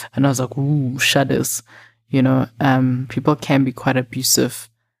 And I was like, ooh, shudders. People can be quite abusive.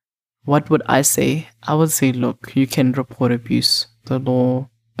 What would I say? I would say, look, you can report abuse. The law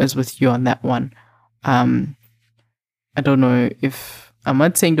is with you on that one. I don't know if I'm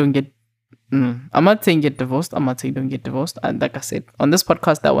not saying get divorced. I'm not saying don't get divorced. And like I said, on this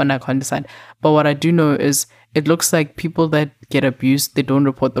podcast, that one I can't decide. But what I do know is it looks like people that get abused, they don't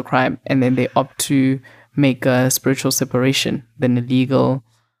report the crime, and then they opt to make a spiritual separation than a legal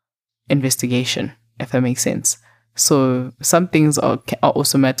investigation, if that makes sense. So some things are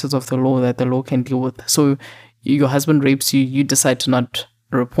also matters of the law that the law can deal with. So your husband rapes you, you decide to not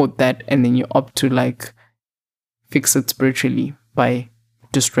report that, and then you opt to fix it spiritually by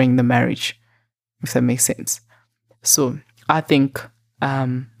destroying the marriage, if that makes sense. So I think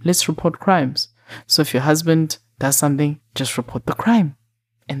let's report crimes. So if your husband does something, just report the crime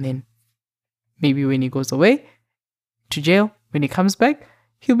And then maybe when he goes away to jail, when he comes back,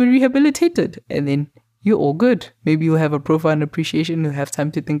 he'll be rehabilitated. And then you're all good. Maybe you'll have a profound appreciation. You'll have time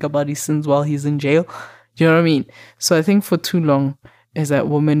to think about his sins while he's in jail. Do you know what I mean? So I think for too long is that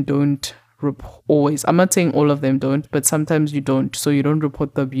women don't always. I'm not saying all of them don't, but sometimes you don't. So you don't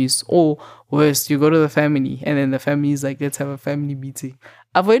report the abuse. Or worse, you go to the family and then the family is like, let's have a family meeting.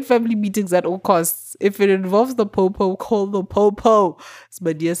 Avoid family meetings at all costs. If it involves the popo, call the popo. As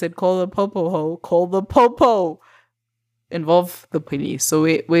Badia said, call the popo, call the popo. Involve the police. So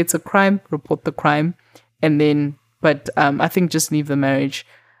where it's a crime, report the crime. And then, but I think just leave the marriage.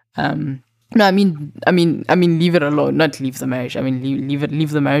 No, I mean, leave it alone, not leave the marriage. I mean,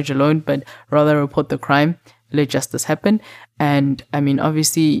 leave the marriage alone, but rather report the crime, let justice happen. And I mean,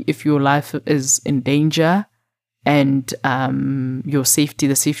 obviously, if your life is in danger and your safety,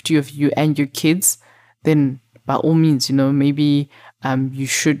 the safety of you and your kids, then by all means, maybe you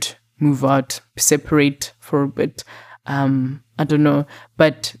should move out, separate for a bit. I don't know.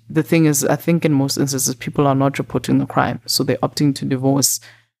 But the thing is, I think in most instances, people are not reporting the crime. So they're opting to divorce.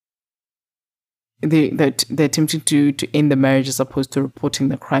 They're attempting to end the marriage as opposed to reporting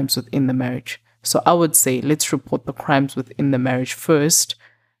the crimes within the marriage. So I would say let's report the crimes within the marriage first,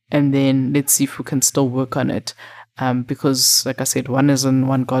 and then let's see if we can still work on it. Because, like I said, one is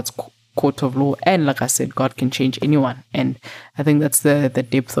in God's court of law, and like I said, God can change anyone. And I think that's the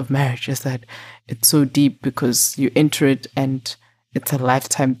depth of marriage, is that it's so deep because you enter it and it's a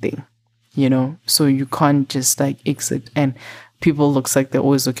lifetime thing, So you can't just exit. And people looks like they're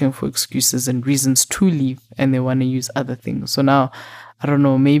always looking for excuses and reasons to leave, and they want to use other things. So now, I don't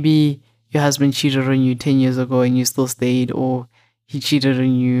know, maybe your husband cheated on you 10 years ago and you still stayed, or he cheated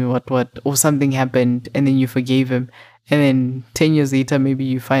on you, or something happened and then you forgave him. And then 10 years later, maybe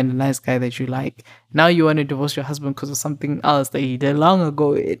you find a nice guy that you like. Now you want to divorce your husband because of something else that he did long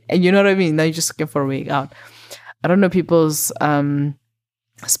ago. And you know what I mean? Now you're just looking for a way out. I don't know people's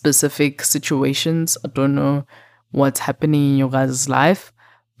specific situations. I don't know what's happening in your guys' life.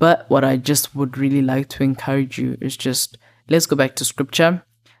 But what I just would really like to encourage you is just, let's go back to scripture.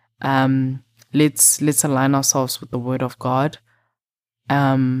 Let's align ourselves with the word of God.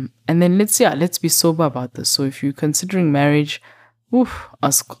 And then let's be sober about this. So if you're considering marriage,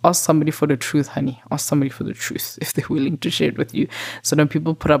 ask somebody for the truth, honey. Ask somebody for the truth if they're willing to share it with you. So then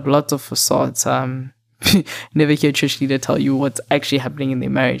people put up lots of facades. Never hear a church leader tell you what's actually happening in their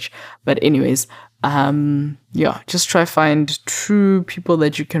marriage. But anyways, just try find true people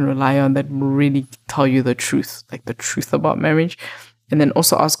that you can rely on that will really tell you the truth, like the truth about marriage. And then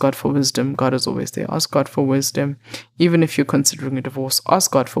also ask God for wisdom. God is always there. Ask God for wisdom. Even if you're considering a divorce,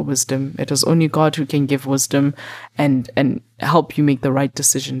 ask God for wisdom. It is only God who can give wisdom and help you make the right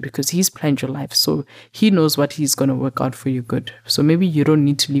decision, because He's planned your life. So He knows what He's going to work out for you good. So maybe you don't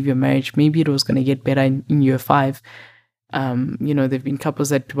need to leave your marriage. Maybe it was going to get better in year 5. There've been couples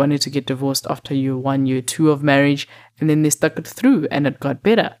that wanted to get divorced after year 1, year 2 of marriage, and then they stuck it through and it got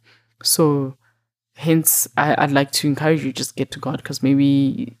better. So hence, I'd like to encourage you, just get to God, because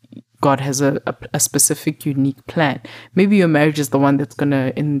maybe God has a specific, unique plan. Maybe your marriage is the one that's going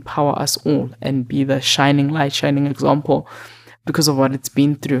to empower us all and be the shining light, shining example because of what it's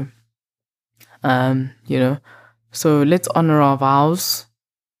been through. So let's honor our vows.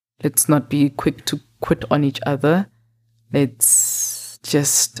 Let's not be quick to quit on each other. Let's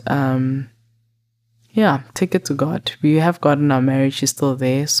just, take it to God. We have God in our marriage. He's still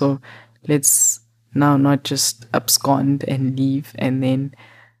there. So let's now not just abscond and leave and then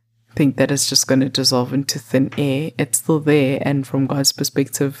think that it's just going to dissolve into thin air. It's still there. And from God's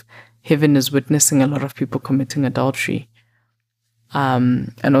perspective, heaven is witnessing a lot of people committing adultery.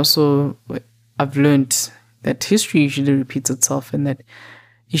 And also, I've learned that history usually repeats itself, and that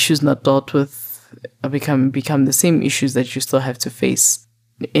issues not dealt with become the same issues that you still have to face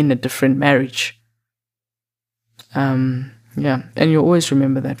in a different marriage. And you always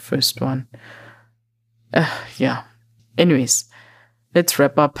remember that first one. Anyways, let's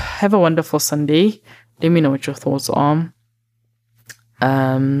wrap up. Have a wonderful Sunday. Let me know what your thoughts are.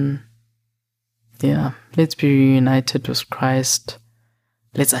 Let's be reunited with Christ.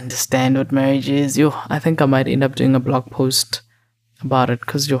 Let's understand what marriage is. I think I might end up doing a blog post about it,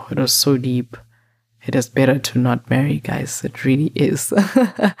 because it was so deep. It is better to not marry, guys. It really is.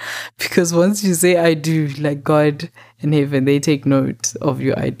 Because once you say I do, like God in heaven, they take note of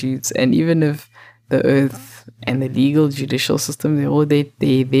your I do's. And even if the earth and the legal judicial system,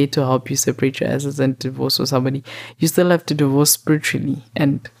 they're there to help you separate your assets and divorce with somebody, you still have to divorce spiritually,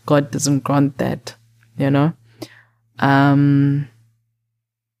 and God doesn't grant that, I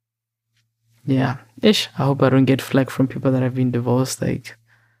hope I don't get flack from people that have been divorced.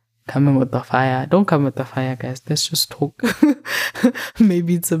 coming with the fire. Don't come with the fire, guys. Let's just talk.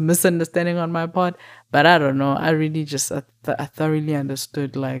 Maybe it's a misunderstanding on my part, but I don't know. I really just, I thoroughly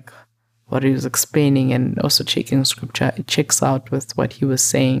understood like what he was explaining, and also checking scripture. It checks out with what he was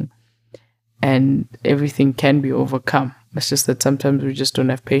saying, and everything can be overcome. It's just that sometimes we just don't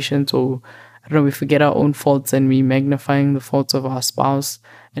have patience, or I don't know, we forget our own faults and we magnifying the faults of our spouse,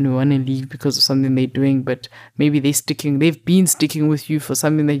 and we want to leave because of something they're doing, but maybe they've been sticking with you for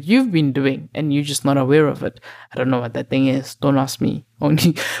something that you've been doing and you're just not aware of it. I don't know what that thing is. Don't ask me.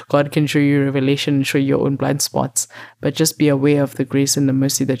 Only God can show you revelation and show you your own blind spots. But just be aware of the grace and the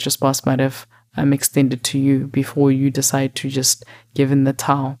mercy that your spouse might have extended to you before you decide to just give in the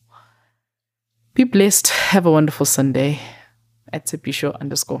towel. Be blessed. Have a wonderful Sunday. At @TepiShow_.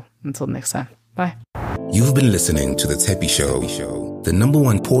 Until next time. Bye. You've been listening to The Tepi Show, the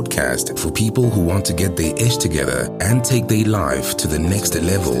 #1 podcast for people who want to get their ish together and take their life to the next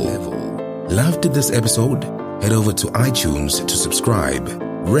level. Loved this episode? Head over to iTunes to subscribe,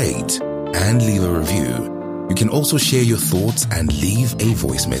 rate, and leave a review. You can also share your thoughts and leave a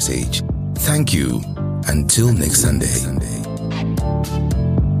voice message. Thank you. Until next Sunday.